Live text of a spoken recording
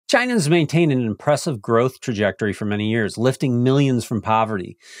China's maintained an impressive growth trajectory for many years, lifting millions from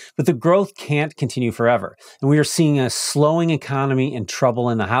poverty. But the growth can't continue forever, and we are seeing a slowing economy and trouble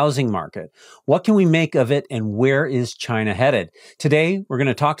in the housing market. What can we make of it, and where is China headed? Today, we're going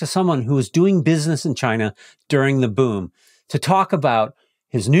to talk to someone who was doing business in China during the boom to talk about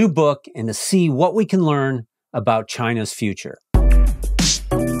his new book and to see what we can learn about China's future.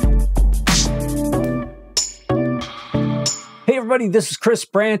 Hey everybody, this is Chris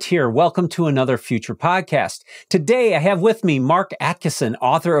Brandt here. Welcome to another Future podcast. Today I have with me Mark Atkeson,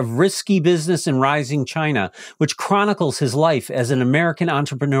 author of Risky Business in Rising China, which chronicles his life as an American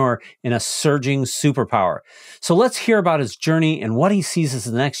entrepreneur in a surging superpower. So let's hear about his journey and what he sees as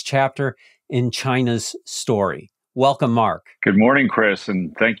the next chapter in China's story. Welcome, Mark. Good morning, Chris,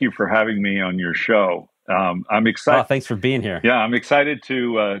 and thank you for having me on your show. I'm excited. Oh, thanks for being here. Yeah, I'm excited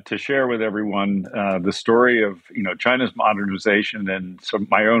to share with everyone the story of China's modernization and some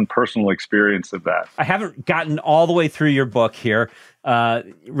my own personal experience of that. I haven't gotten all the way through your book here,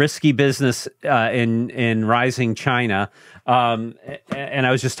 Risky Business in Rising China, and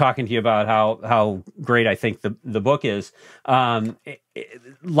I was just talking to you about how great I think the book is.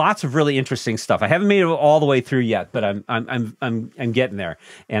 Lots of really interesting stuff. I haven't made it all the way through yet, but I'm getting there,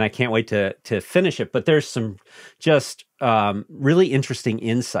 and I can't wait to finish it. But there's some just really interesting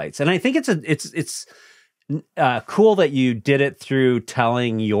insights, and I think it's cool that you did it through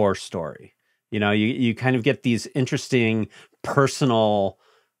telling your story. You kind of get these interesting personal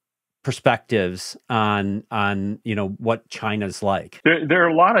perspectives on what China's like. There are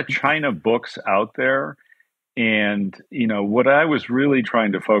a lot of China books out there. And, what I was really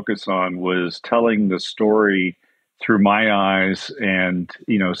trying to focus on was telling the story through my eyes and,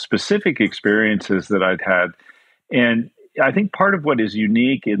 specific experiences that I'd had. And I think part of what is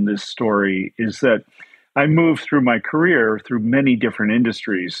unique in this story is that I moved through my career through many different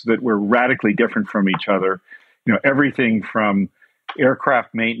industries that were radically different from each other. Everything from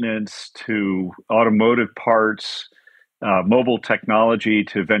aircraft maintenance to automotive parts, mobile technology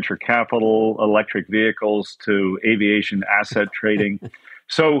to venture capital, electric vehicles to aviation asset trading.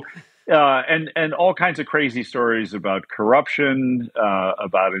 So, and all kinds of crazy stories about corruption,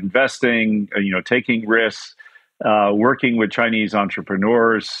 about investing, taking risks, working with Chinese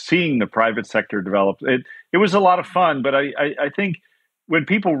entrepreneurs, seeing the private sector develop. It was a lot of fun, but I think when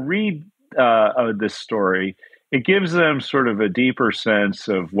people read this story, it gives them sort of a deeper sense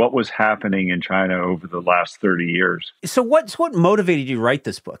of what was happening in China over the last 30 years. So what motivated you to write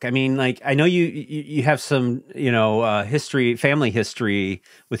this book? I mean, I know you have some, family history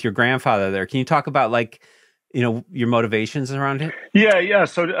with your grandfather there. Can you talk about your motivations around it? Yeah.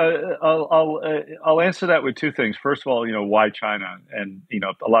 So I'll answer that with two things. First of all, why China? And,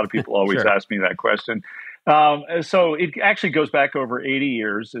 a lot of people always ask me that question. So it actually goes back over 80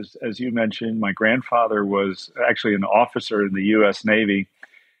 years. As you mentioned, my grandfather was actually an officer in the U.S. Navy.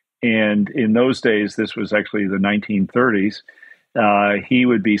 And in those days, this was actually the 1930s, he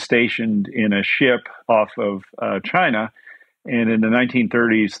would be stationed in a ship off of China. And in the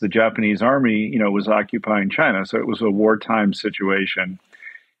 1930s, the Japanese army, was occupying China. So it was a wartime situation.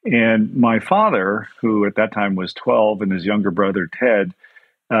 And my father, who at that time was 12, and his younger brother, Ted,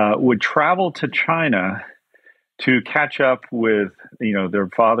 would travel to China to catch up with, their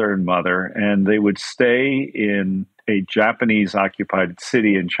father and mother, and they would stay in a Japanese-occupied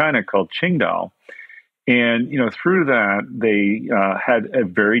city in China called Qingdao. And, through that, they had a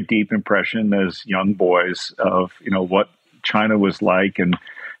very deep impression as young boys of, what China was like and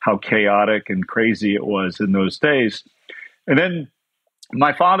how chaotic and crazy it was in those days. And then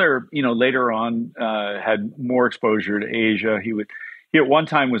my father, later on had more exposure to Asia. He at one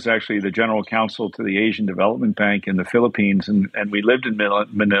time was actually the general counsel to the Asian Development Bank in the Philippines, and we lived in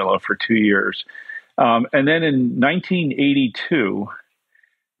Manila for 2 years. And then in 1982,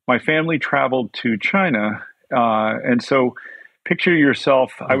 my family traveled to China. And so picture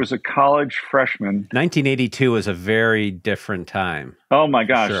yourself, I was a college freshman. 1982 was a very different time. Oh my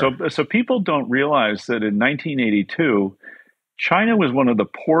gosh. Sure. So people don't realize that in 1982, China was one of the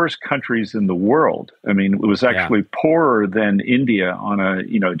poorest countries in the world. I mean, it was actually poorer than India on a,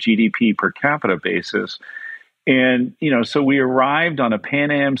 GDP per capita basis. And, so we arrived on a Pan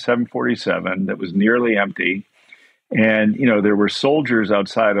Am 747 that was nearly empty. And, there were soldiers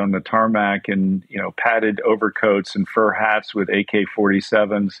outside on the tarmac in, padded overcoats and fur hats with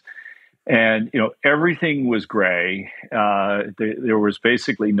AK-47s. And, everything was gray. There was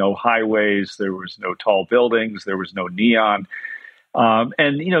basically no highways. There was no tall buildings. There was no neon.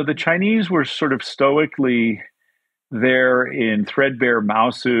 And, the Chinese were sort of stoically there in threadbare Mao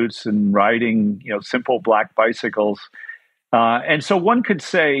suits and riding, simple black bicycles. And so one could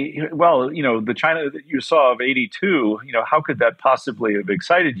say, well, the China that you saw of '82, how could that possibly have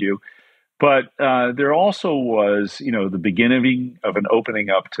excited you? But there also was, the beginning of an opening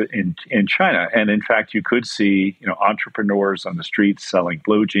up in China, and in fact, you could see, entrepreneurs on the streets selling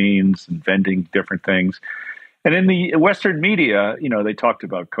blue jeans and vending different things. And in the Western media, they talked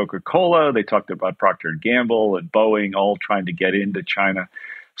about Coca-Cola, they talked about Procter and Gamble and Boeing, all trying to get into China.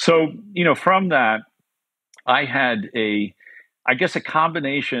 So, from that, I had I guess, a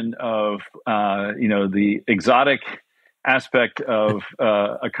combination of, the exotic aspect of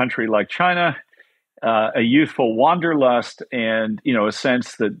a country like China, a youthful wanderlust, and a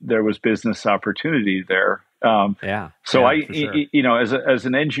sense that there was business opportunity there. So as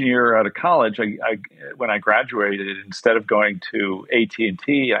an engineer out of college, I when I graduated, instead of going to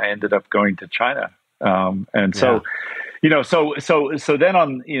AT&T, I ended up going to China. So then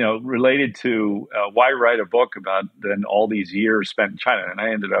on, related to why write a book about then all these years spent in China, and I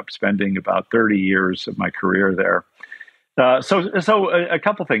ended up spending about 30 years of my career there. So a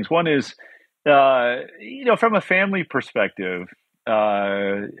couple things. One is, from a family perspective,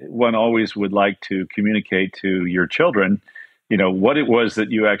 one always would like to communicate to your children, what it was that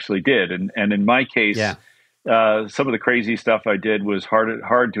you actually did. And in my case, some of the crazy stuff I did was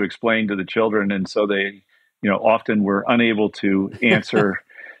hard to explain to the children. And so they, often were unable to answer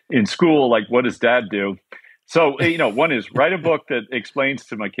in school, like, what does dad do? So, one is write a book that explains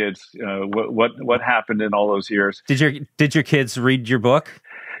to my kids what happened in all those years. Did your kids read your book?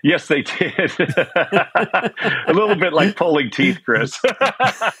 Yes, they did. A little bit like pulling teeth, Chris.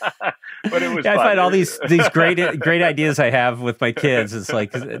 But it was fun. I find all these great ideas I have with my kids. It's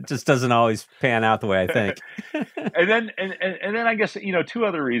like it just doesn't always pan out the way I think. and then I guess two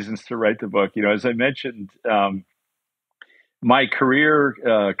other reasons to write the book. As I mentioned, my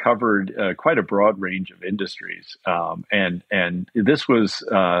career covered quite a broad range of industries, and this was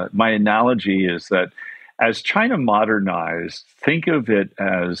my analogy is that as China modernized, think of it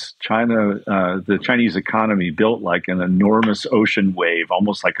as the Chinese economy built like an enormous ocean wave,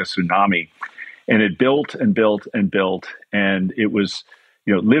 almost like a tsunami, and it built and built and built, and it was,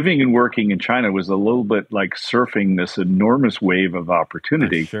 living and working in China was a little bit like surfing this enormous wave of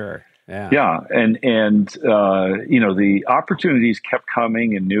opportunity. Sure. Yeah. And the opportunities kept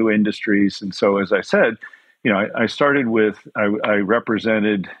coming in new industries. And so, as I said, I started with, I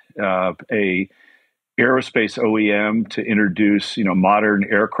represented a aerospace OEM to introduce, modern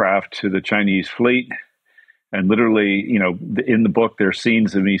aircraft to the Chinese fleet. And literally, in the book, there are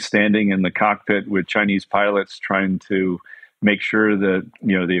scenes of me standing in the cockpit with Chinese pilots trying to make sure that,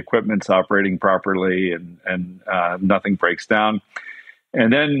 the equipment's operating properly and nothing breaks down.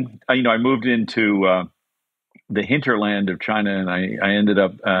 And then, I moved into the hinterland of China, and I ended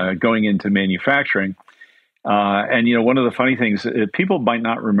up going into manufacturing. And one of the funny things people might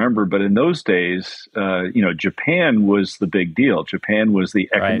not remember, but in those days, Japan was the big deal. Japan was the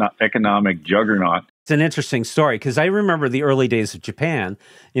economic juggernaut. It's an interesting story because I remember the early days of Japan.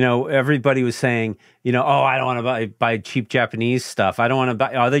 Everybody was saying, oh, I don't want to buy cheap Japanese stuff. I don't want to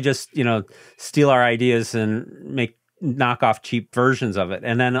buy. Oh, they just steal our ideas and knock off cheap versions of it.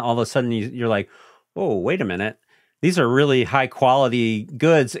 And then all of a sudden you're like, oh, wait a minute. These are really high quality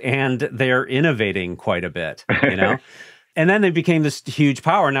goods and they're innovating quite a bit, And then they became this huge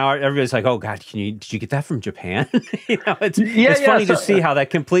power. Now everybody's like, oh God, did you get that from Japan? It's funny to see how that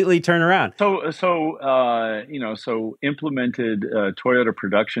completely turned around. So implemented Toyota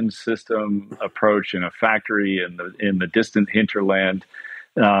production system approach in a factory in the distant hinterland.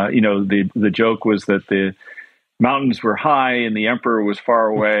 The joke was that the mountains were high and the emperor was far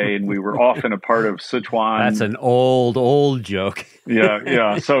away, and we were often a part of Sichuan. That's an old joke.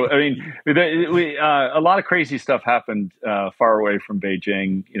 Yeah. So, I mean, a lot of crazy stuff happened far away from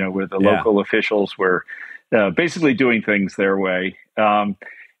Beijing, where the local officials were basically doing things their way. And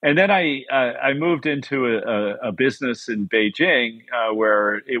then I moved into a business in Beijing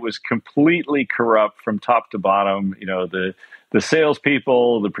where it was completely corrupt from top to bottom. The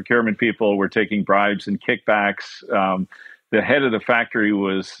salespeople, the procurement people were taking bribes and kickbacks. The head of the factory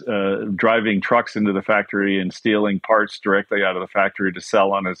was driving trucks into the factory and stealing parts directly out of the factory to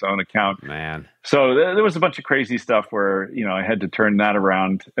sell on his own account. Man. So there was a bunch of crazy stuff where, I had to turn that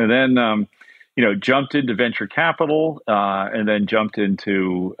around. And then, jumped into venture capital and then jumped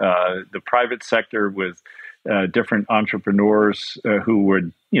into the private sector with different entrepreneurs who were,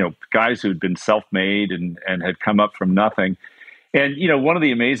 guys who'd been self-made and had come up from nothing. And, one of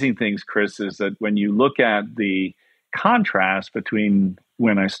the amazing things, Chris, is that when you look at the contrast between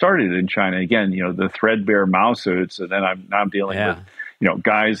when I started in China, again, the threadbare Mao suits, and then I'm dealing with,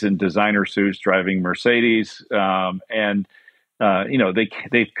 guys in designer suits driving Mercedes. And,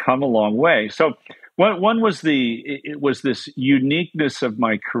 they've come a long way. So one was it was this uniqueness of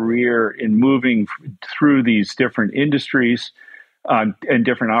my career in moving through these different industries and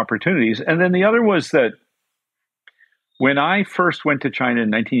different opportunities. And then the other was that when I first went to China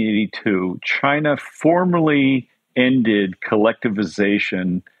in 1982, China formally ended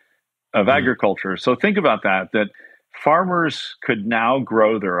collectivization of agriculture. So think about that farmers could now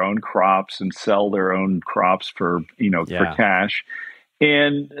grow their own crops and sell their own crops for cash.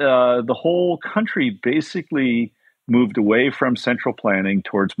 And the whole country basically moved away from central planning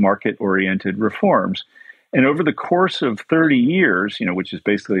towards market-oriented reforms. And over the course of 30 years, which is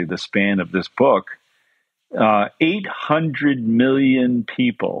basically the span of this book, 800 million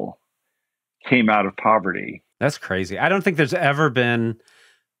people came out of poverty. That's crazy. I don't think there's ever been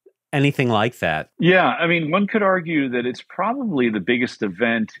anything like that. Yeah, I mean, one could argue that it's probably the biggest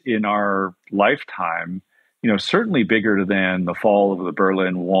event in our lifetime, certainly bigger than the fall of the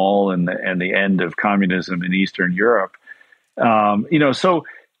Berlin Wall and the end of communism in Eastern Europe. So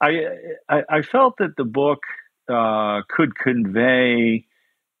I felt that the book could convey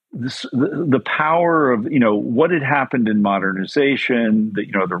the power of, what had happened in modernization,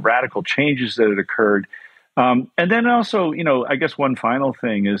 the radical changes that had occurred. And then also, I guess one final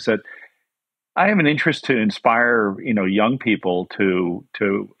thing is that I have an interest to inspire, young people to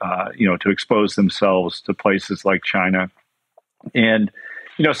expose themselves to places like China. And,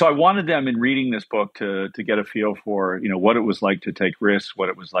 so I wanted them in reading this book to get a feel for, what it was like to take risks, what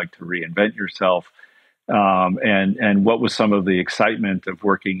it was like to reinvent yourself, and what was some of the excitement of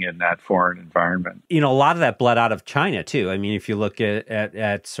working in that foreign environment. A lot of that bled out of China too. I mean, if you look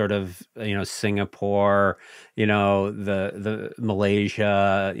at sort of, Singapore, the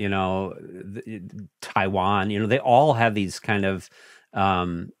Malaysia, Taiwan, they all have these kind of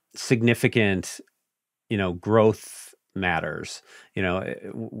significant, growth matters,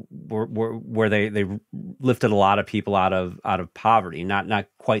 where they lifted a lot of people out of poverty, not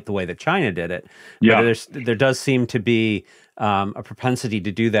quite the way that China did it. Yeah. But there does seem to be a propensity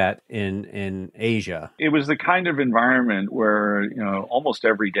to do that in Asia. It was the kind of environment where, almost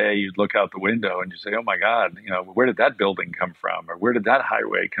every day you'd look out the window and you say, oh my God, where did that building come from? Or where did that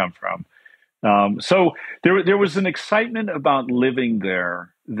highway come from? So there was an excitement about living there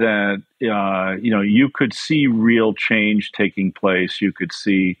that, you could see real change taking place. You could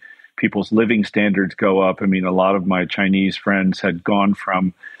see people's living standards go up. I mean, a lot of my Chinese friends had gone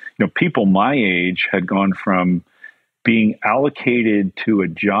from, people my age had gone from being allocated to a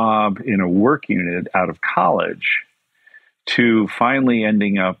job in a work unit out of college to finally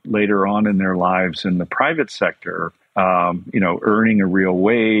ending up later on in their lives in the private sector, earning a real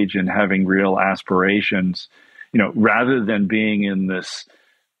wage and having real aspirations, rather than being in this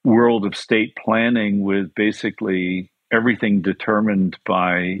world of state planning with basically everything determined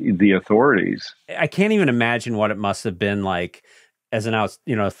by the authorities. I can't even imagine what it must have been like as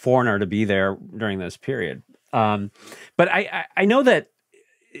a foreigner to be there during this period. But I know that,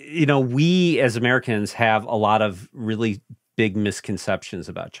 we as Americans have a lot of really big misconceptions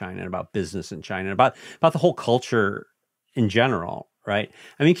about China and about business in China and about the whole culture in general, right?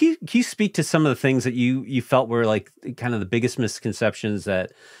 I mean, can you speak to some of the things that you felt were like kind of the biggest misconceptions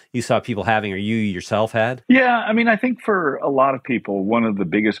that you saw people having or you yourself had? Yeah, I mean, I think for a lot of people, one of the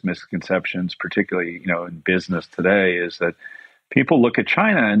biggest misconceptions, particularly, in business today, is that people look at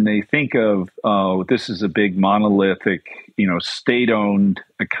China and they think of, oh, this is a big monolithic, state-owned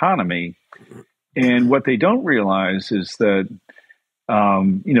economy. And what they don't realize is that,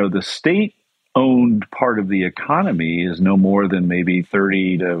 the state-owned part of the economy is no more than maybe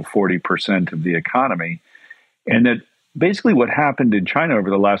 30 to 40% of the economy. And that basically what happened in China over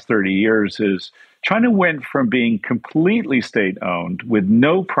the last 30 years is China went from being completely state-owned with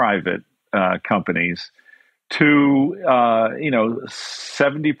no private companies to,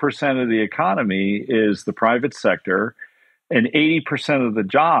 70% of the economy is the private sector, and 80% of the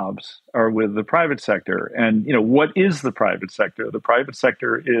jobs are with the private sector. And, what is the private sector? The private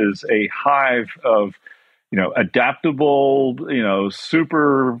sector is a hive of, adaptable,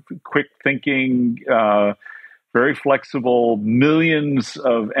 super quick thinking, very flexible millions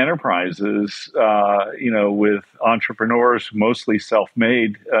of enterprises, with entrepreneurs, mostly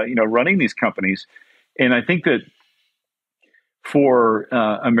self-made, running these companies. And I think that for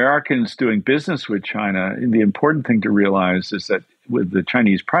Americans doing business with China, the important thing to realize is that with the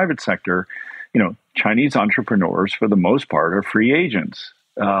Chinese private sector, Chinese entrepreneurs, for the most part, are free agents.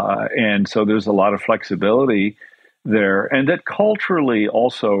 And so there's a lot of flexibility there. And that culturally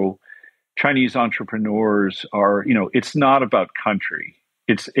also, Chinese entrepreneurs are, it's not about country.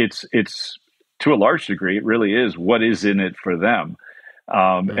 It's to a large degree, it really is what is in it for them.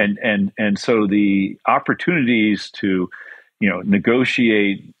 And so the opportunities to,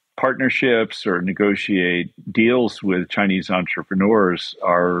 negotiate partnerships or negotiate deals with Chinese entrepreneurs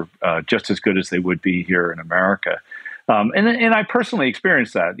are just as good as they would be here in America. And I personally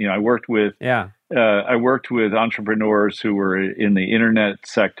experienced that. I worked with entrepreneurs who were in the internet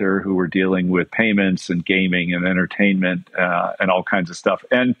sector who were dealing with payments and gaming and entertainment and all kinds of stuff.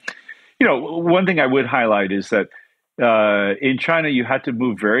 And one thing I would highlight is that in China, you had to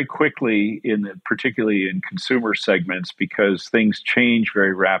move very quickly, particularly in consumer segments, because things change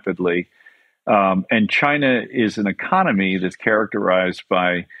very rapidly. And China is an economy that's characterized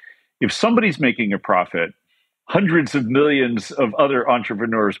by, if somebody's making a profit, hundreds of millions of other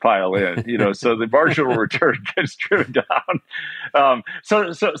entrepreneurs pile in, so the marginal return gets driven down.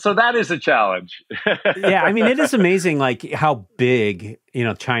 So that is a challenge. Yeah. I mean, it is amazing, like how big,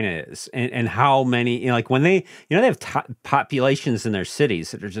 China is and how many, like when they have populations in their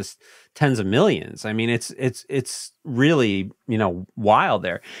cities that are just tens of millions. I mean, it's really, wild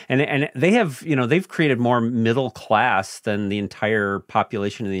there. And they have, they've created more middle class than the entire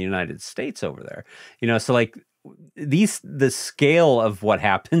population of the United States over there, so like, the scale of what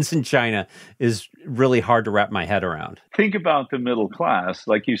happens in China is really hard to wrap my head around. Think about the middle class.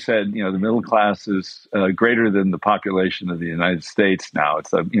 Like you said, the middle class is greater than the population of the United States now.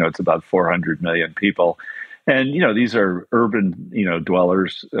 It's it's about 400 million people, and these are urban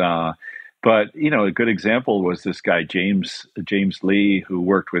dwellers. But a good example was this guy James Lee, who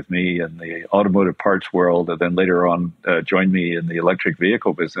worked with me in the automotive parts world, and then later on joined me in the electric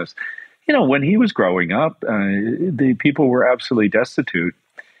vehicle business. When he was growing up, the people were absolutely destitute.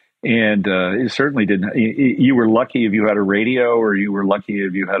 And it certainly didn't. You were lucky if you had a radio, or you were lucky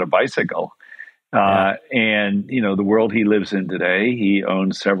if you had a bicycle. And, the world he lives in today, he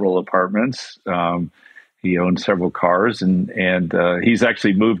owns several apartments. He owns several cars, and he's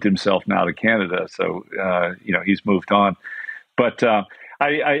actually moved himself now to Canada. So, he's moved on. But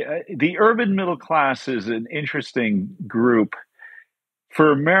the urban middle class is an interesting group.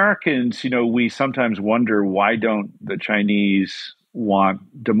 For Americans, we sometimes wonder, why don't the Chinese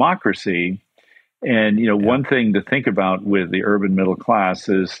want democracy? And, one thing to think about with the urban middle class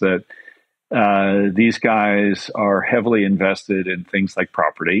is that these guys are heavily invested in things like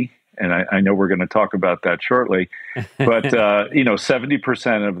property. And I know we're going to talk about that shortly. But,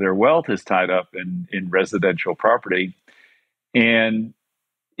 70% of their wealth is tied up in residential property. And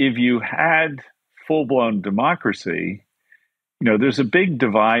if you had full-blown democracy, there's a big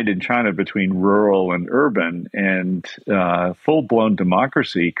divide in China between rural and urban, and full-blown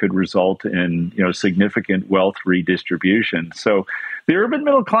democracy could result in, significant wealth redistribution. So the urban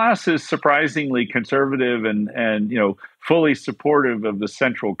middle class is surprisingly conservative and fully supportive of the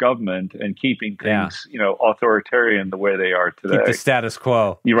central government and keeping things, authoritarian the way they are today. Keep the status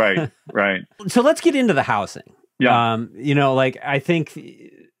quo. You're right. So let's get into the housing. Yeah. I think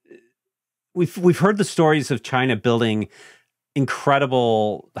we've heard the stories of China building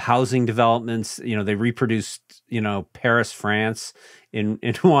incredible housing developments. They reproduced, Paris, France in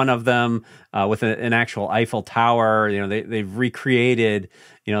one of them with an actual Eiffel Tower. They've recreated,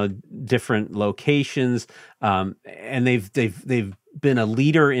 different locations, and they've been a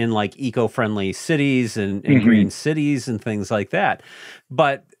leader in like eco-friendly cities and green cities and things like that.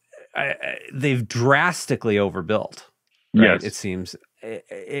 But they've drastically overbuilt. Right? Yes, it seems,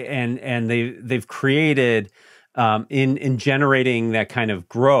 and they've created. In generating that kind of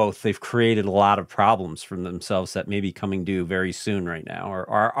growth, they've created a lot of problems for themselves that may be coming due very soon right now, or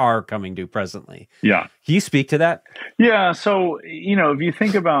are coming due presently. Yeah. Can you speak to that? Yeah. So, if you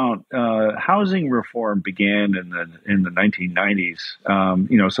think about housing reform began in the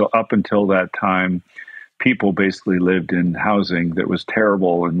 1990s, so up until that time, people basically lived in housing that was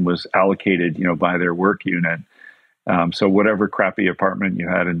terrible and was allocated, by their work unit. So whatever crappy apartment you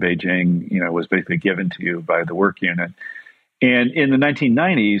had in Beijing, was basically given to you by the work unit. And in the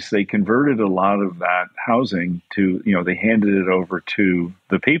 1990s, they converted a lot of that housing to, they handed it over to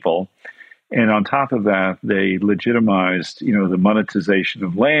the people. And on top of that, they legitimized, the monetization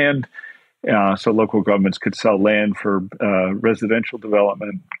of land. So local governments could sell land for residential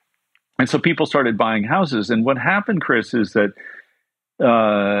development. And so people started buying houses. And what happened, Chris, is that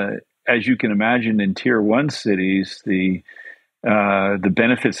as you can imagine, in tier one cities, the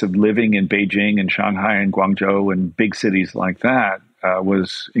benefits of living in Beijing and Shanghai and Guangzhou and big cities like that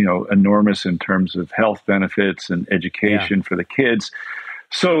was, enormous in terms of health benefits and education for the kids.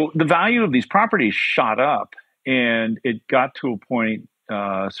 So the value of these properties shot up, and it got to a point,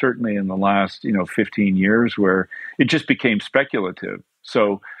 certainly in the last, 15 years, where it just became speculative.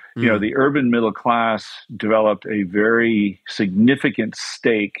 So Mm. The urban middle class developed a very significant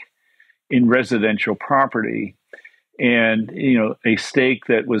stake in residential property, and a stake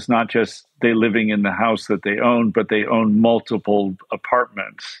that was not just they living in the house that they owned, but they owned multiple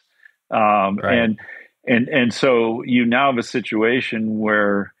apartments. Right. And so you now have a situation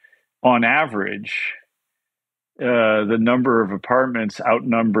where, on average, the number of apartments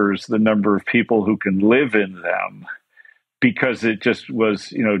outnumbers the number of people who can live in them, because it just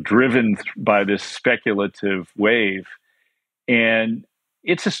was, driven by this speculative wave. And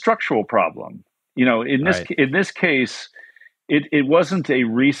it's a structural problem. In this case, it wasn't a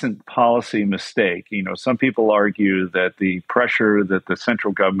recent policy mistake. Some people argue that the pressure that the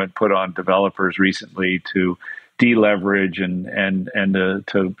central government put on developers recently to deleverage and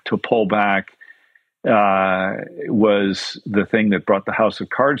to pull back was the thing that brought the house of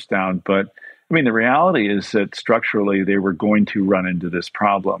cards down. But I mean, the reality is that structurally they were going to run into this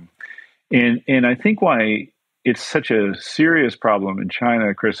problem. And I think why it's such a serious problem in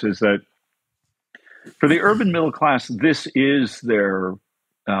China, Chris, is that for the urban middle class, this is their,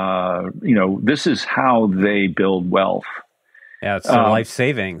 this is how they build wealth. Yeah, it's their life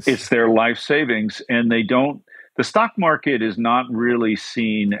savings. It's their life savings, and the stock market is not really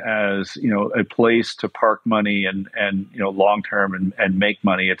seen as, a place to park money and long term and make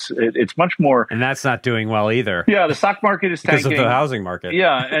money. It's much more, and that's not doing well either. Yeah, the stock market is tanking because of the housing market.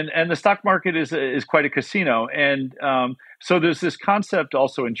 Yeah, and the stock market is quite a casino, and so there's this concept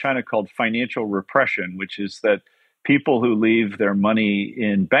also in China called financial repression, which is that people who leave their money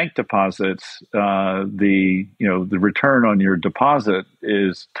in bank deposits, the return on your deposit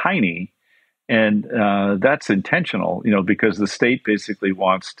is tiny. And that's intentional, because the state basically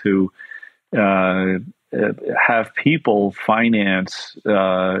wants to have people finance,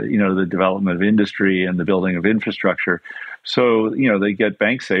 the development of industry and the building of infrastructure. So, they get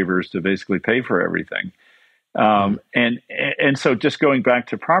bank savers to basically pay for everything. And so just going back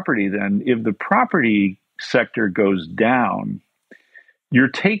to property, then, if the property sector goes down, you're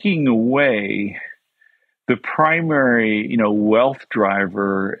taking away the primary, wealth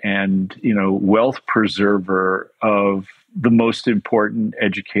driver and, wealth preserver of the most important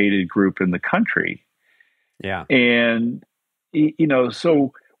educated group in the country. Yeah. And,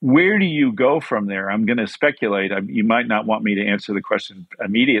 so where do you go from there? I'm going to speculate. You might not want me to answer the question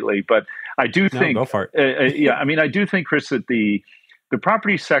immediately, but I do think, go for it. I do think, Chris, that the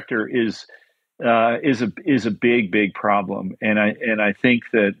property sector is a big problem. And I think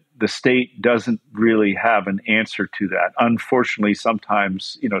that the state doesn't really have an answer to that. Unfortunately,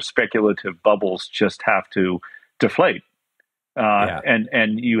 sometimes, speculative bubbles just have to deflate,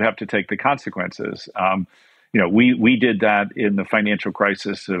 and you have to take the consequences. We did that in the financial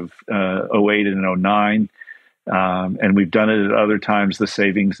crisis of 08 and 09, and we've done it at other times, the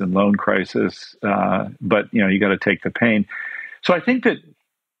savings and loan crisis. But you got to take the pain. So I think that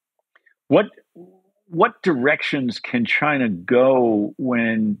what directions can China go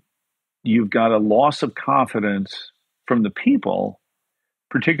when you've got a loss of confidence from the people,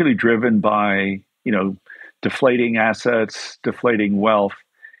 particularly driven by, deflating assets, deflating wealth.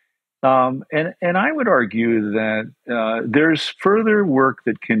 And I would argue that there's further work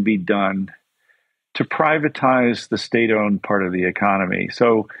that can be done to privatize the state-owned part of the economy.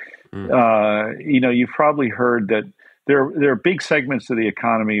 So, you've probably heard that there are big segments of the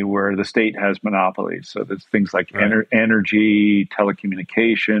economy where the state has monopolies. So there's things like energy,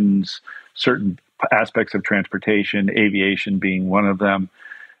 telecommunications, certain aspects of transportation, aviation being one of them.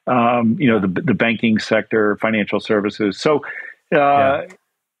 The banking sector, financial services. So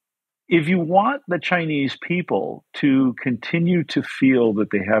if you want the Chinese people to continue to feel that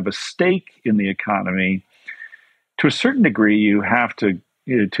they have a stake in the economy, to a certain degree, you have to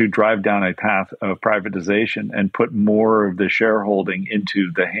drive down a path of privatization and put more of the shareholding into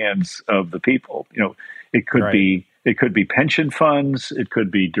the hands of the people. It could be pension funds, it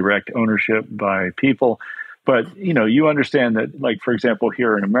could be direct ownership by people, but you understand that, like, for example,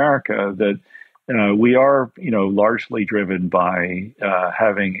 here in America, that we are largely driven by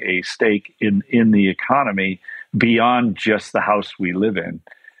having a stake in the economy beyond just the house we live in.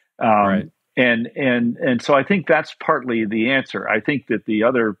 And so I think that's partly the answer. I think that the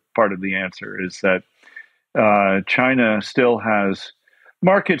other part of the answer is that China still has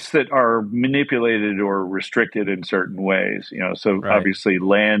markets that are manipulated or restricted in certain ways. Obviously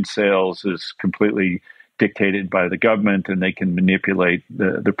land sales is completely dictated by the government, and they can manipulate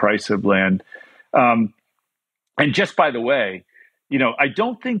the price of land. And just by the way, I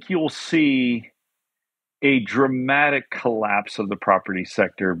don't think you'll see a dramatic collapse of the property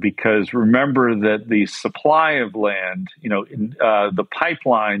sector, because remember that the supply of land, the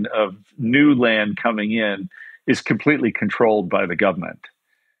pipeline of new land coming in is completely controlled by the government.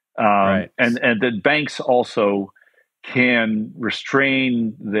 Right. And that banks also can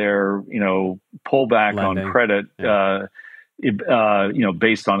restrain their, pullback Lending. on credit,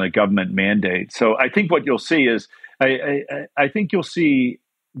 based on a government mandate. So I think what you'll see is, I think you'll see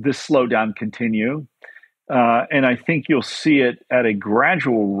this slowdown continue. And I think you'll see it at a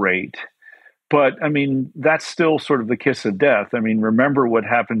gradual rate. But I mean, that's still sort of the kiss of death. I mean, remember what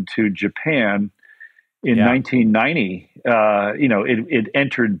happened to Japan in 1990. It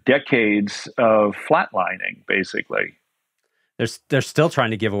entered decades of flatlining, basically. They're still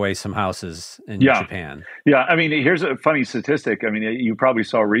trying to give away some houses in Japan. Yeah. I mean, here's a funny statistic. I mean, you probably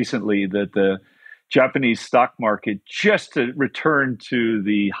saw recently that the Japanese stock market just returned to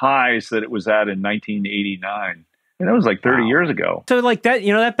the highs that it was at in 1989. And that was like 30 years ago. So like that,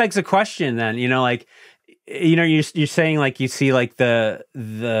 that begs a question then, you're saying like you see like the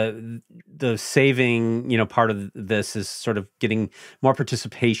saving, part of this is sort of getting more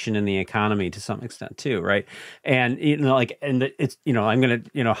participation in the economy to some extent too, right? And and it's I'm going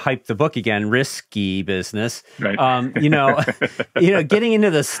to hype the book again, Risky Business. Right. Getting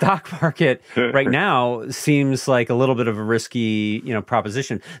into the stock market right now seems like a little bit of a risky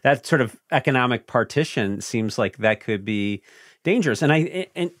proposition. That sort of economic partition seems like that could be dangerous. And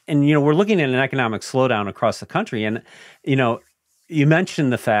we're looking at an economic slowdown across the country. And, you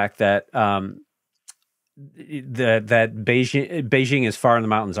mentioned the fact that that Beijing is far and the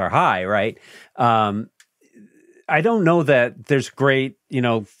mountains are high, right? I don't know that there's great,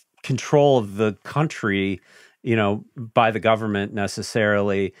 control of the country, by the government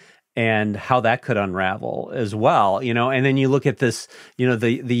necessarily, and how that could unravel as well, and then you look at this,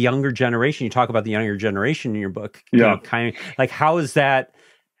 the younger generation, you talk about the younger generation in your book, kind of like, how is that,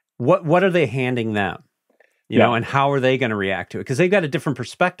 what are they handing them, and how are they going to react to it? Because they've got a different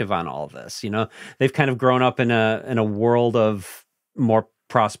perspective on all of this, they've kind of grown up in a world of more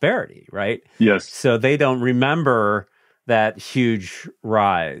prosperity, right? Yes. So they don't remember that huge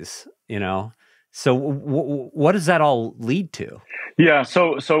rise, So what does that all lead to? Yeah,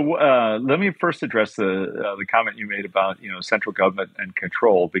 so let me first address the comment you made about central government and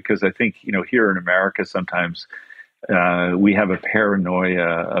control, because I think here in America sometimes we have a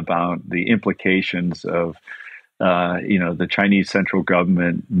paranoia about the implications of the Chinese central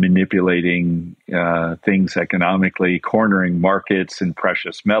government manipulating things economically, cornering markets in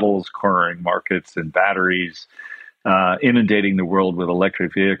precious metals, cornering markets in batteries, inundating the world with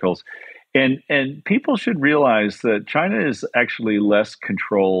electric vehicles. And people should realize that China is actually less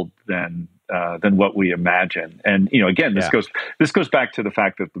controlled than what we imagine. And again, this goes back to the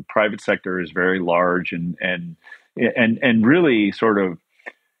fact that the private sector is very large and really sort of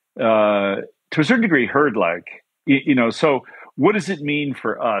to a certain degree herd-like. So what does it mean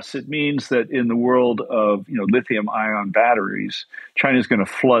for us? It means that in the world of lithium-ion batteries, China is going to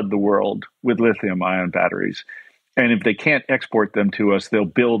flood the world with lithium-ion batteries. And if they can't export them to us, they'll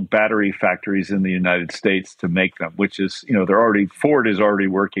build battery factories in the United States to make them, which is, Ford is already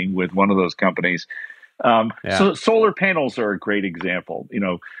working with one of those companies. So solar panels are a great example.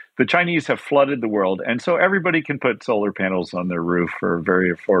 The Chinese have flooded the world, and so everybody can put solar panels on their roof for a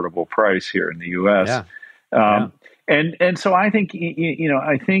very affordable price here in the U.S. And so I think,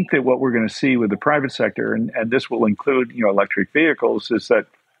 I think that what we're going to see with the private sector, and this will include, electric vehicles, is that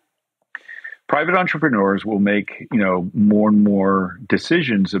private entrepreneurs will make, more and more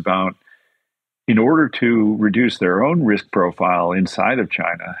decisions about, in order to reduce their own risk profile inside of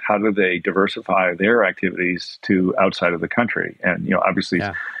China, how do they diversify their activities to outside of the country? And, obviously,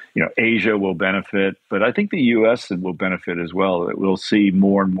 Asia will benefit, but I think the U.S. will benefit as well. That we'll see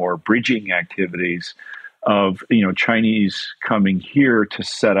more and more bridging activities of, Chinese coming here to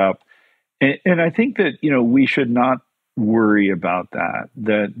set up. And I think that, we should not worry about that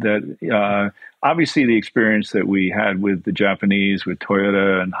obviously the experience that we had with the Japanese, with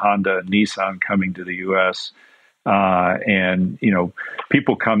Toyota and Honda and Nissan coming to the U.S., and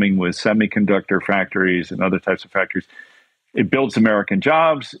people coming with semiconductor factories and other types of factories, it builds American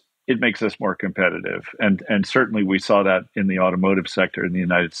jobs. It makes us more competitive, and certainly we saw that in the automotive sector in the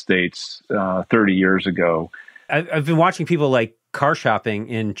United States 30 years ago. I've been watching people like car shopping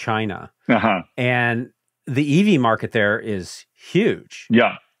in China, and the EV market there is huge.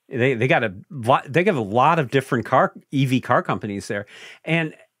 Yeah. They got a lot of different EV car companies there.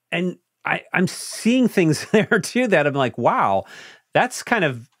 And I'm seeing things there too that I'm like, wow, that's kind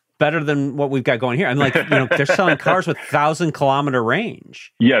of better than what we've got going here. I'm like, they're selling cars with 1,000-kilometer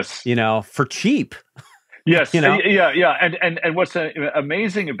range. Yes. For cheap. Yes, You know? yeah. And what's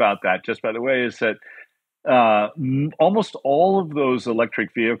amazing about that, just by the way, is that almost all of those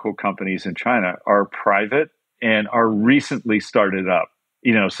electric vehicle companies in China are private and are recently started up.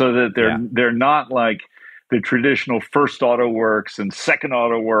 So that Yeah. they're not like the traditional first auto works and second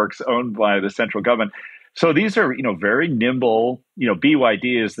auto works owned by the central government. So these are very nimble.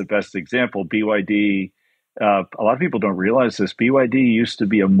 BYD is the best example. BYD. A lot of people don't realize this. BYD used to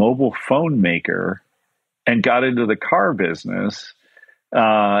be a mobile phone maker and got into the car business.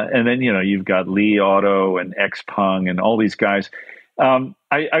 And then, you've got Li Auto and Xpeng and all these guys.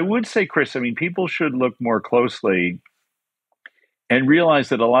 I would say, Chris, I mean, people should look more closely and realize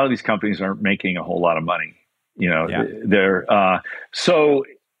that a lot of these companies aren't making a whole lot of money. Yeah. They're so.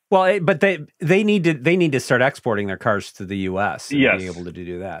 Well, but they need to start exporting their cars to the U.S. and Yes. being able to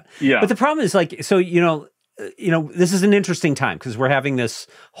do that. Yeah. But the problem is so this is an interesting time because we're having this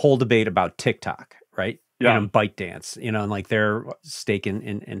whole debate about TikTok, right? Yeah. ByteDance, and like their stake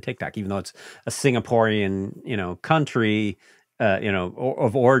in TikTok, even though it's a Singaporean, country,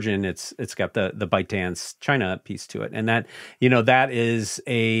 of origin, it's got the ByteDance China piece to it. And that, that is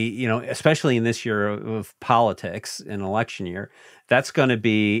especially in this year of politics, an election year, that's going to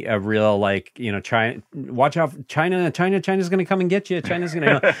be a real, like, China, watch out, China's going to come and get you. China's going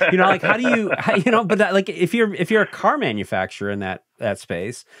to, like, how do you, but that, like, if you're a car manufacturer in that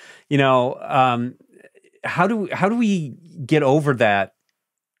space, how do we get over that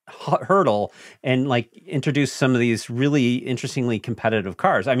hurdle and like introduce some of these really interestingly competitive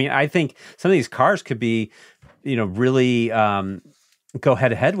cars? I mean, I think some of these cars could be, really go head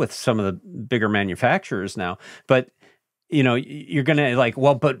to head with some of the bigger manufacturers now. But you're gonna like,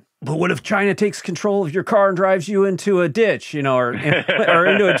 well, but what if China takes control of your car and drives you into a ditch, or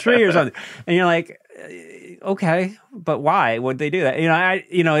into a tree or something? And you're like, okay, but why would they do that?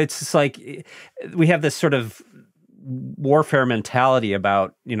 It's just like we have this sort of warfare mentality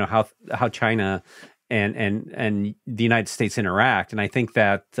about how China and the United States interact, and I think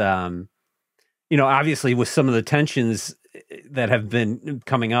that obviously with some of the tensions that have been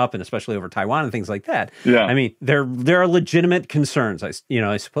coming up, and especially over Taiwan and things like that. Yeah. I mean, there are legitimate concerns. I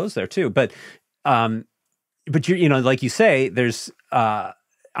suppose there too, but like you say, there's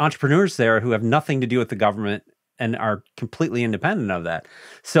entrepreneurs there who have nothing to do with the government and are completely independent of that.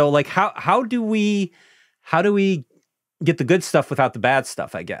 So, like, how do we get the good stuff without the bad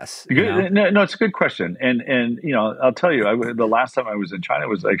stuff, I guess? No, it's a good question. And I'll tell you, the last time I was in China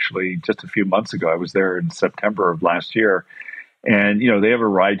was actually just a few months ago. I was there in September of last year. And, they have a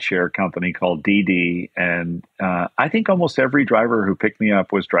rideshare company called Didi. And I think almost every driver who picked me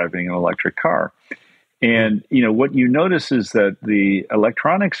up was driving an electric car. And, what you notice is that the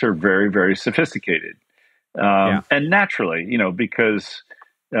electronics are very, very sophisticated. And naturally, because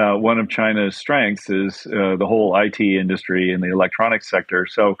one of China's strengths is the whole IT industry and the electronics sector.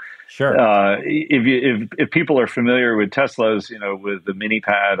 So, sure, if people are familiar with Teslas, with the mini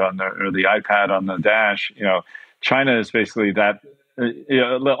pad or the iPad on the dash, China is basically that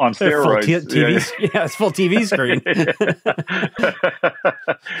on steroids. Yeah, it's full TV screen.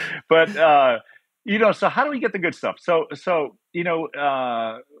 But so how do we get the good stuff? So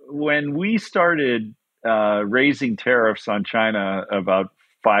when we started raising tariffs on China about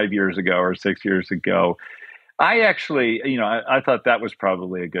 5 years ago or 6 years ago, I actually, I thought that was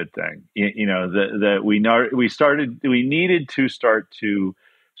probably a good thing. That we needed to start to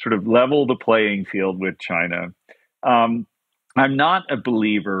sort of level the playing field with China. I'm not a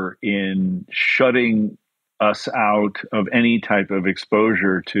believer in shutting us out of any type of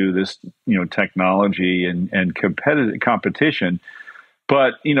exposure to this, technology and competition.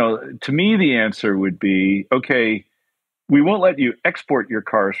 But, to me, the answer would be, okay, we won't let you export your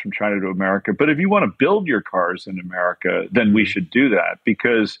cars from China to America, but if you want to build your cars in America, then we should do that,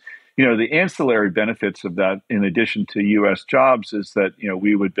 because, the ancillary benefits of that, in addition to U.S. jobs, is that,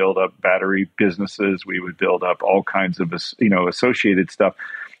 we would build up battery businesses, we would build up all kinds of, associated stuff.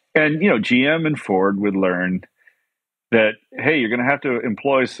 And, GM and Ford would learn that, hey, you're going to have to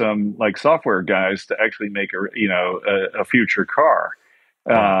employ some like software guys to actually make a future car.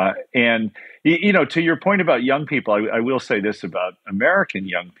 And, to your point about young people, I will say this about American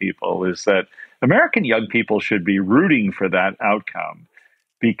young people, is that American young people should be rooting for that outcome,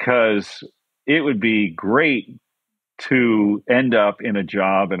 because it would be great to end up in a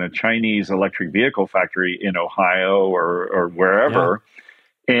job in a Chinese electric vehicle factory in Ohio or wherever,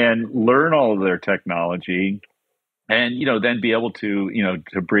 and learn all of their technology, and then be able to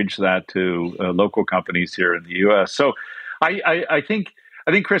to bridge that to local companies here in the U.S. So I think,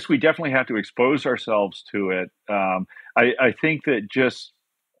 Chris, we definitely have to expose ourselves to it. I think that just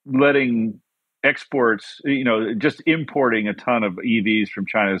letting exports, just importing a ton of EVs from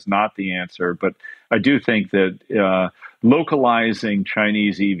China is not the answer. But I do think that localizing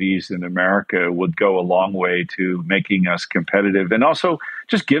Chinese EVs in America would go a long way to making us competitive, and also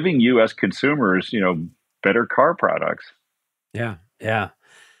just giving U.S. consumers, better car products. Yeah, yeah.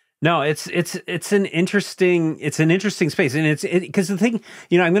 No, it's an interesting space, and because the thing,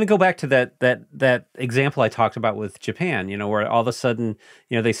 I'm going to go back to that example I talked about with Japan, where all of a sudden,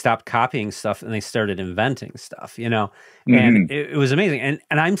 they stopped copying stuff and they started inventing stuff, and it was amazing, and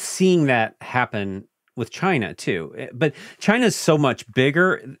I'm seeing that happen with China too. But China's so much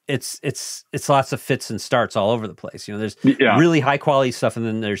bigger; it's lots of fits and starts all over the place. There's really high quality stuff, and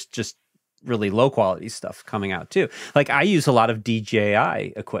then there's just really low quality stuff coming out too. Like I use a lot of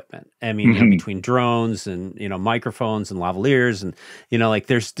DJI equipment. I mean, between drones and, microphones and lavaliers and, like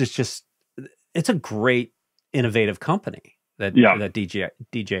there's just, it's a great innovative company that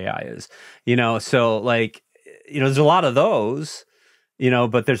DJI is, so like, there's a lot of those,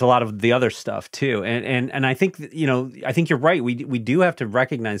 but there's a lot of the other stuff too. And I think, I think you're right. We do have to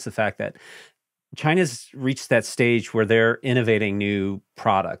recognize the fact that China's reached that stage where they're innovating new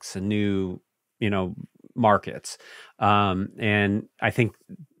products and new, markets. And I think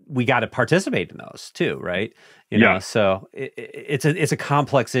we got to participate in those too, right? So it's a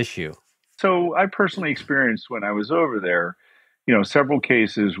complex issue. So I personally experienced when I was over there, several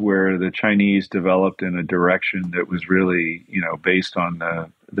cases where the Chinese developed in a direction that was really, based on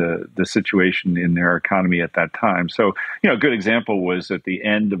the situation in their economy at that time. So, a good example was at the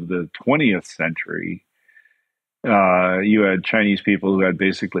end of the 20th century, you had Chinese people who had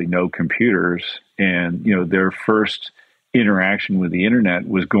basically no computers, and, their first interaction with the internet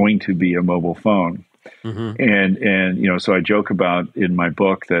was going to be a mobile phone. And so I joke about in my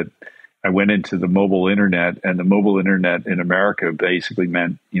book that I went into the mobile internet, and the mobile internet in America basically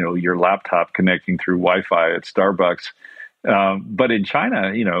meant, your laptop connecting through Wi-Fi at Starbucks. But in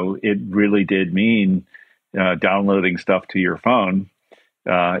China, it really did mean downloading stuff to your phone.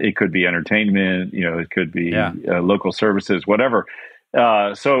 It could be entertainment, it could be local services, whatever.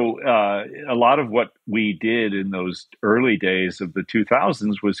 So a lot of what we did in those early days of the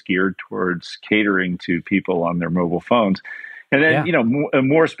 2000s was geared towards catering to people on their mobile phones. And then,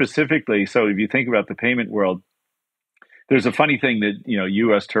 more specifically, so if you think about the payment world, there's a funny thing that,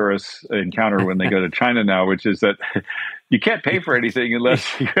 U.S. tourists encounter when they go to China now, which is that you can't pay for anything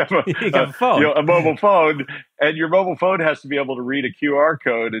unless you have a phone. A mobile phone, and your mobile phone has to be able to read a QR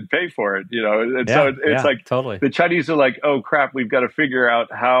code and pay for it, And so it's like totally. The Chinese are like, oh, crap, we've got to figure out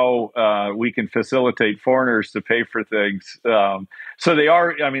how we can facilitate foreigners to pay for things. So they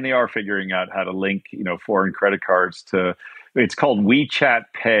are figuring out how to link, foreign credit cards to. It's called WeChat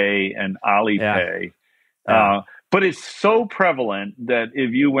Pay and Alipay. But it's so prevalent that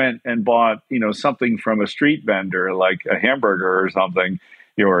if you went and bought, something from a street vendor, like a hamburger or something,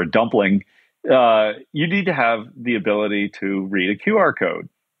 or a dumpling, you need to have the ability to read a QR code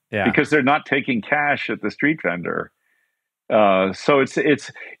because they're not taking cash at the street vendor. So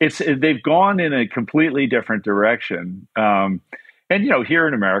they've gone in a completely different direction. And, here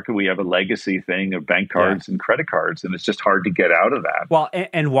in America, we have a legacy thing of bank cards and credit cards, and it's just hard to get out of that. Well,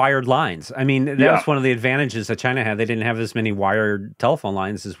 and wired lines. I mean, that was one of the advantages that China had. They didn't have as many wired telephone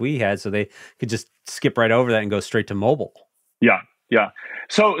lines as we had, so they could just skip right over that and go straight to mobile. Yeah.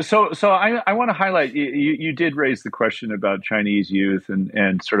 So I want to highlight, you did raise the question about Chinese youth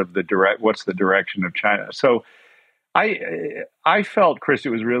and sort of what's the direction of China. So I felt, Chris, it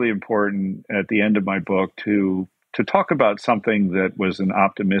was really important at the end of my book to talk about something that was an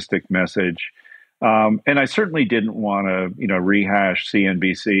optimistic message. And I certainly didn't want to, rehash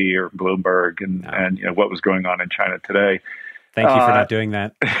CNBC or Bloomberg and what was going on in China today. Thank you for not doing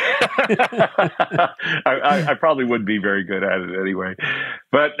that. I probably wouldn't be very good at it anyway.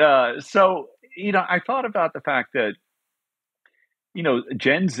 But so, I thought about the fact that,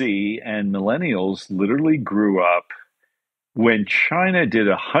 Gen Z and millennials literally grew up when China did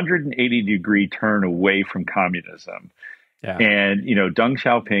a 180-degree turn away from communism. And, Deng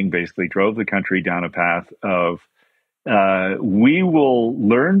Xiaoping basically drove the country down a path of, we will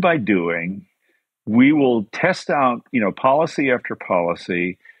learn by doing, we will test out, policy after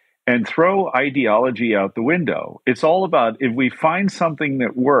policy and throw ideology out the window. It's all about, if we find something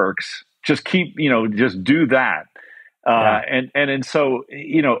that works, just just do that. And so,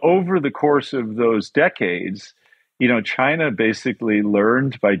 over the course of those decades, China basically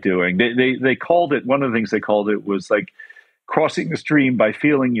learned by doing. They called it, one of the things they called it was like crossing the stream by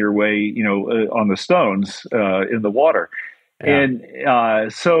feeling your way, on the stones in the water. Yeah.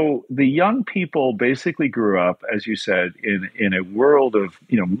 And so the young people basically grew up, as you said, in a world of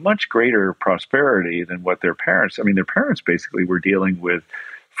much greater prosperity than what their parents. I mean, their parents basically were dealing with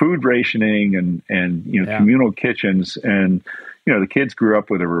food rationing and communal kitchens, and the kids grew up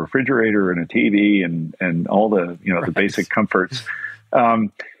with a refrigerator and a TV and all the the basic comforts.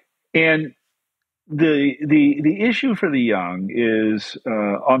 And the issue for the young is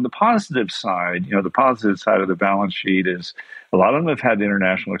on the positive side. The positive side of the balance sheet is a lot of them have had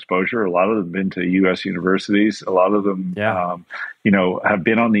international exposure. A lot of them have been to U.S. universities. A lot of them, have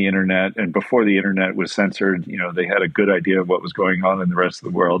been on the internet. And before the internet was censored, they had a good idea of what was going on in the rest of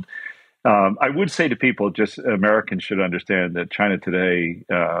the world. I would say to people, just Americans should understand that China today,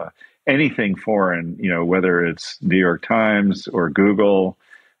 anything foreign, whether it's New York Times or Google,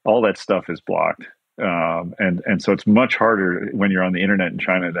 all that stuff is blocked. And so it's much harder when you're on the internet in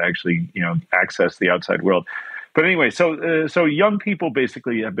China to actually, access the outside world. But anyway, so young people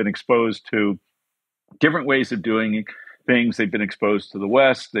basically have been exposed to different ways of doing things. They've been exposed to the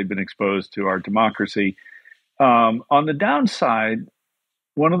West. They've been exposed to our democracy. On the downside,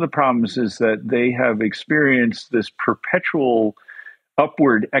 one of the problems is that they have experienced this perpetual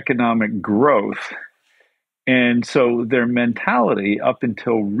upward economic growth. And so their mentality up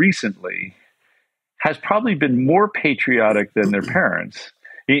until recently has probably been more patriotic than their parents.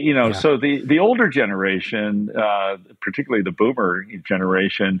 So the older generation, particularly the boomer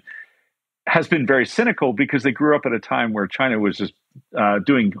generation, has been very cynical because they grew up at a time where China was just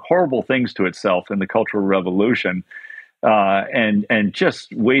doing horrible things to itself in the Cultural Revolution, and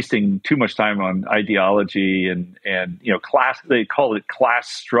just wasting too much time on ideology and class. They call it class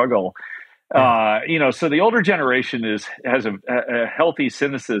struggle. So the older generation has a healthy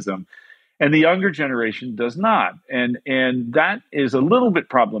cynicism, and the younger generation does not. And that is a little bit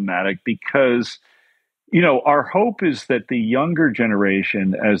problematic because, our hope is that the younger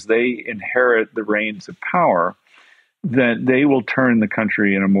generation, as they inherit the reins of power, that they will turn the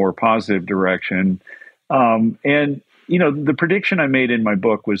country in a more positive direction. The prediction I made in my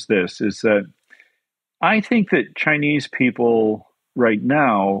book was this, is that I think that Chinese people right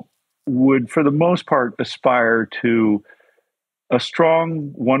now would, for the most part, aspire to a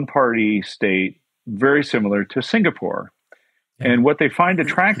strong one-party state, very similar to Singapore. Yeah. And what they find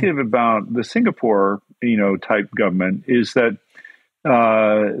attractive about the Singapore, type government is that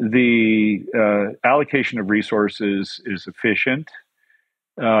the allocation of resources is efficient.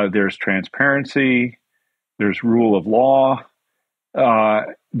 There's transparency. There's rule of law.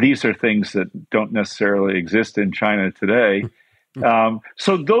 These are things that don't necessarily exist in China today.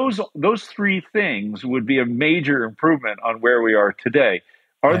 So those three things would be a major improvement on where we are today.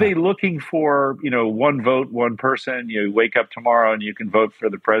 Are they looking for, one vote, one person? You wake up tomorrow and you can vote for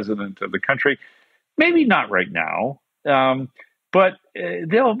the president of the country. Maybe not right now, but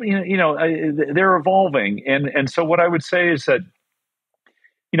they'll, they're evolving. And so what I would say is that,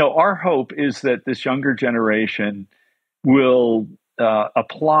 our hope is that this younger generation will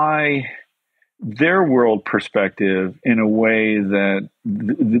apply their world perspective in a way that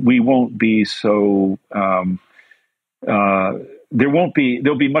we won't be so there'll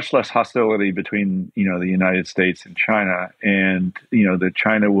be much less hostility between the United States and China, and that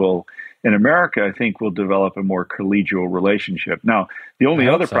China will, in America, I think, will develop a more collegial relationship. Now, the only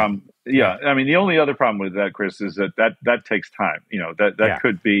other problem, the only other problem with that, Chris, is that takes time. That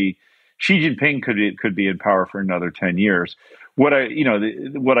could be Xi Jinping could be in power for another 10 years. What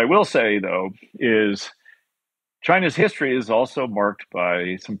I will say, though, is China's history is also marked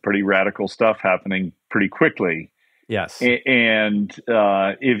by some pretty radical stuff happening pretty quickly. Yes. And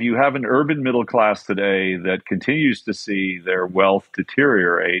if you have an urban middle class today that continues to see their wealth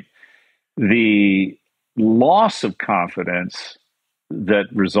deteriorate, the loss of confidence that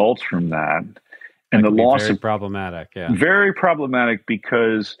results from that, and the loss very problematic. Yeah. Very problematic,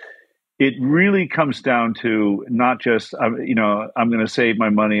 because it really comes down to not just, I'm going to save my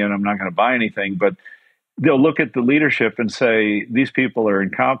money and I'm not going to buy anything, but they'll look at the leadership and say, these people are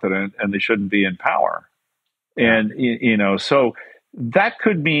incompetent and they shouldn't be in power. Yeah. And, so that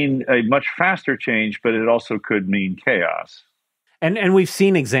could mean a much faster change, but it also could mean chaos. And we've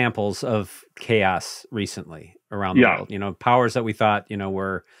seen examples of chaos recently around the world. Powers that we thought,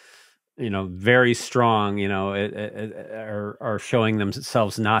 were, very strong, are showing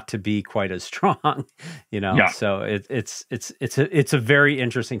themselves not to be quite as strong, So it's a very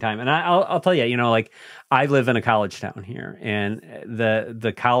interesting time. And I'll tell you, I live in a college town here, and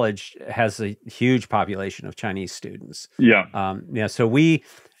the college has a huge population of Chinese students. Yeah. So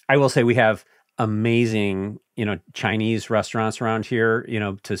I will say we have amazing, Chinese restaurants around here,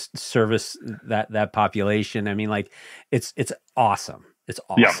 to service that population. I mean, like it's awesome. It's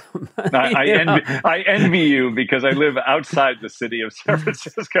awesome. Yeah. I envy you because I live outside the city of San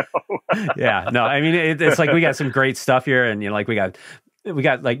Francisco. Yeah, no, I mean, it's like we got some great stuff here, and like we got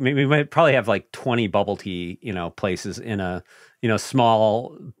like we might probably have like 20 bubble tea, places in a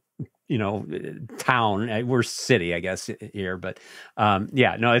small town. We're city, I guess, here, but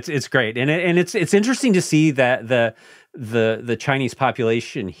yeah, no, it's great, and it's interesting to see that the Chinese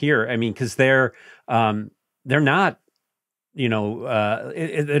population here. I mean, because they're not.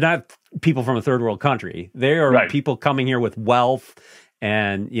 They're not people from a third world country. They are people coming here with wealth,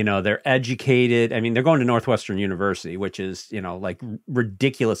 and they're educated. I mean, they're going to Northwestern University, which is like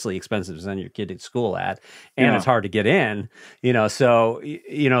ridiculously expensive to send your kid to school at, and it's hard to get in. So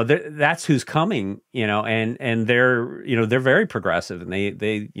that's who's coming. And they're very progressive, and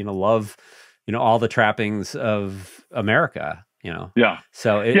they love all the trappings of America. Yeah.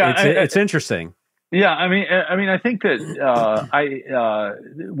 So it's interesting. Yeah, I mean, I think that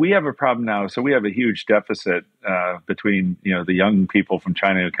we have a problem now. So we have a huge deficit between the young people from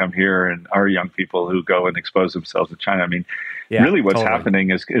China who come here and our young people who go and expose themselves to China. I mean, really, what's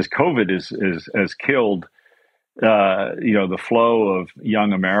happening is COVID has killed the flow of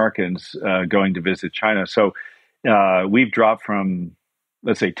young Americans going to visit China. So we've dropped from,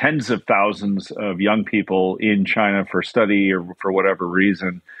 let's say, tens of thousands of young people in China for study or for whatever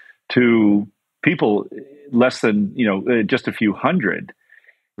reason to people less than just a few hundred,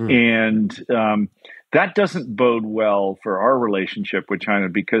 and that doesn't bode well for our relationship with China,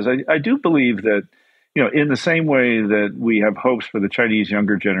 because I do believe that in the same way that we have hopes for the Chinese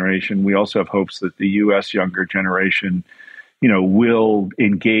younger generation, we also have hopes that the U.S. younger generation will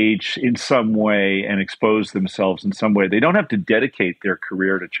engage in some way and expose themselves in some way. They don't have to dedicate their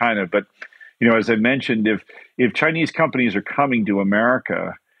career to China, but as I mentioned, if Chinese companies are coming to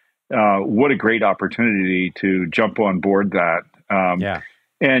America, what a great opportunity to jump on board that.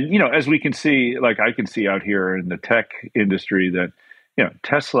 And, as we can see, like I can see out here in the tech industry that,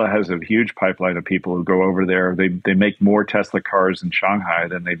 Tesla has a huge pipeline of people who go over there. They make more Tesla cars in Shanghai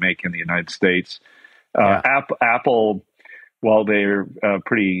than they make in the United States. Apple, while they're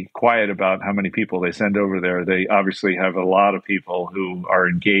pretty quiet about how many people they send over there, they obviously have a lot of people who are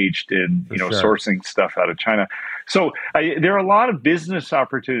engaged in, sourcing stuff out of China. So there are a lot of business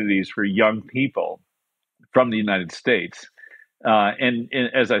opportunities for young people from the United States. And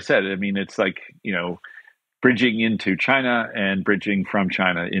as I said, I mean, it's like, bridging into China and bridging from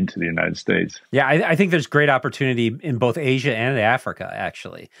China into the United States. Yeah, I think there's great opportunity in both Asia and Africa,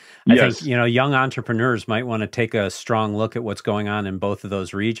 actually. I think, young entrepreneurs might want to take a strong look at what's going on in both of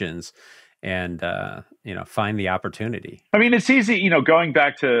those regions and, find the opportunity. I mean, it's easy, going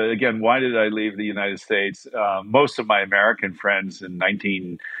back to, again, why did I leave the United States? Most of my American friends in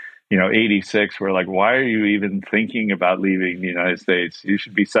 1986 were like, why are you even thinking about leaving the United States? You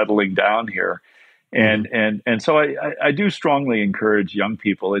should be settling down here. And so I do strongly encourage young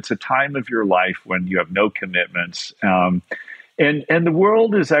people. It's a time of your life when you have no commitments. And the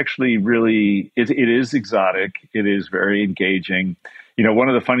world is actually really, it is exotic. It is very engaging. One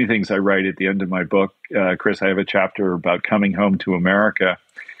of the funny things I write at the end of my book, Chris, I have a chapter about coming home to America.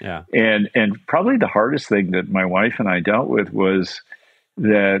 Yeah. And probably the hardest thing that my wife and I dealt with was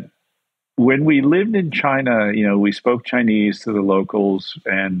that when we lived in China, we spoke Chinese to the locals,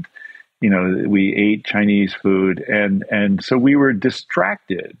 and we ate Chinese food, and so we were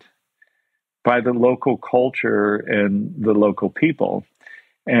distracted by the local culture and the local people.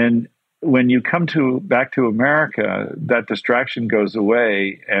 And when you come back to America, that distraction goes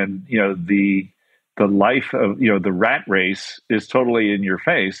away, and the life of the rat race is totally in your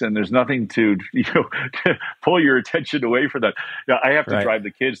face, and there's nothing to to pull your attention away from that. I have to drive the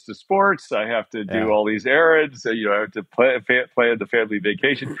kids to sports. I have to do all these errands. I have to plan the family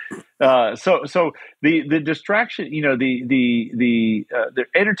vacation. So the distraction, the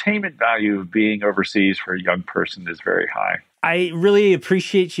entertainment value of being overseas for a young person is very high. I really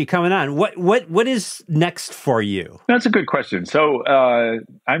appreciate you coming on. What is next for you? That's a good question. So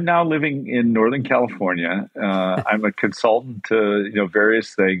I'm now living in Northern California. I'm a consultant to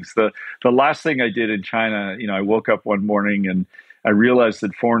various things. The last thing I did in China, I woke up one morning and I realized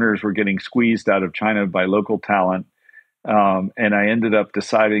that foreigners were getting squeezed out of China by local talent, and I ended up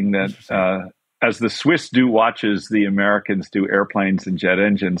deciding that. As the Swiss do watches, the Americans do airplanes and jet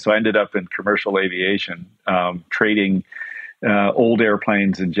engines. So I ended up in commercial aviation, trading old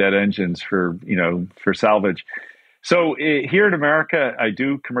airplanes and jet engines for salvage. So here in America, I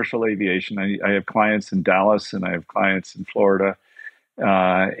do commercial aviation. I have clients in Dallas and I have clients in Florida.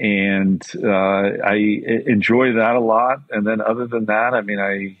 I enjoy that a lot. And then other than that, I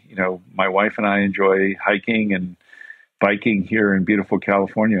mean, my wife and I enjoy hiking and biking here in beautiful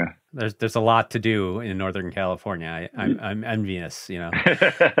California. There's a lot to do in Northern California. I'm envious, you know.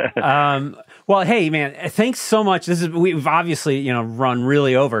 Well, hey, man, thanks so much. We've obviously, you know, run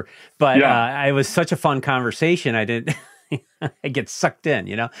really over, but it was such a fun conversation. I didn't I get sucked in,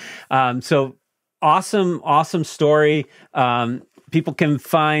 you know. So awesome story. People can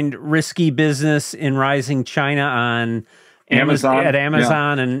find Risky Business in Rising China on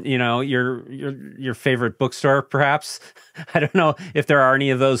Amazon, and you know, your favorite bookstore, perhaps. I don't know if there are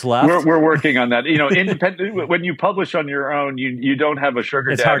any of those left. We're working on that. You know, independent. When you publish on your own, you don't have a sugar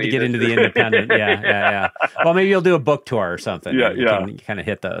daddy. It's hard to get into the independent. Yeah. Well, maybe you'll do a book tour or something. You can kind of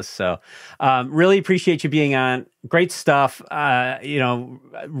hit those. So, really appreciate you being on. Great stuff. You know,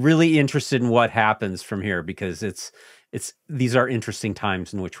 really interested in what happens from here, because these are interesting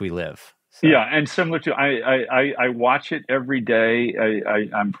times in which we live. So. Yeah, and similar to I watch it every day.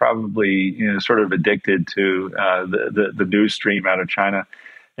 I'm probably sort of addicted to the news stream out of China,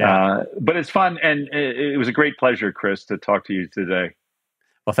 but it's fun, and it was a great pleasure, Chris, to talk to you today.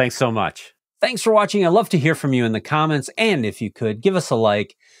 Well, thanks so much. Thanks for watching. I'd love to hear from you in the comments, and if you could give us a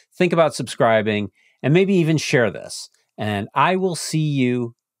like, think about subscribing, and maybe even share this. And I will see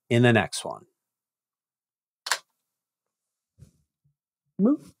you in the next one.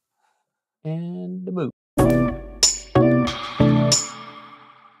 Move. And move.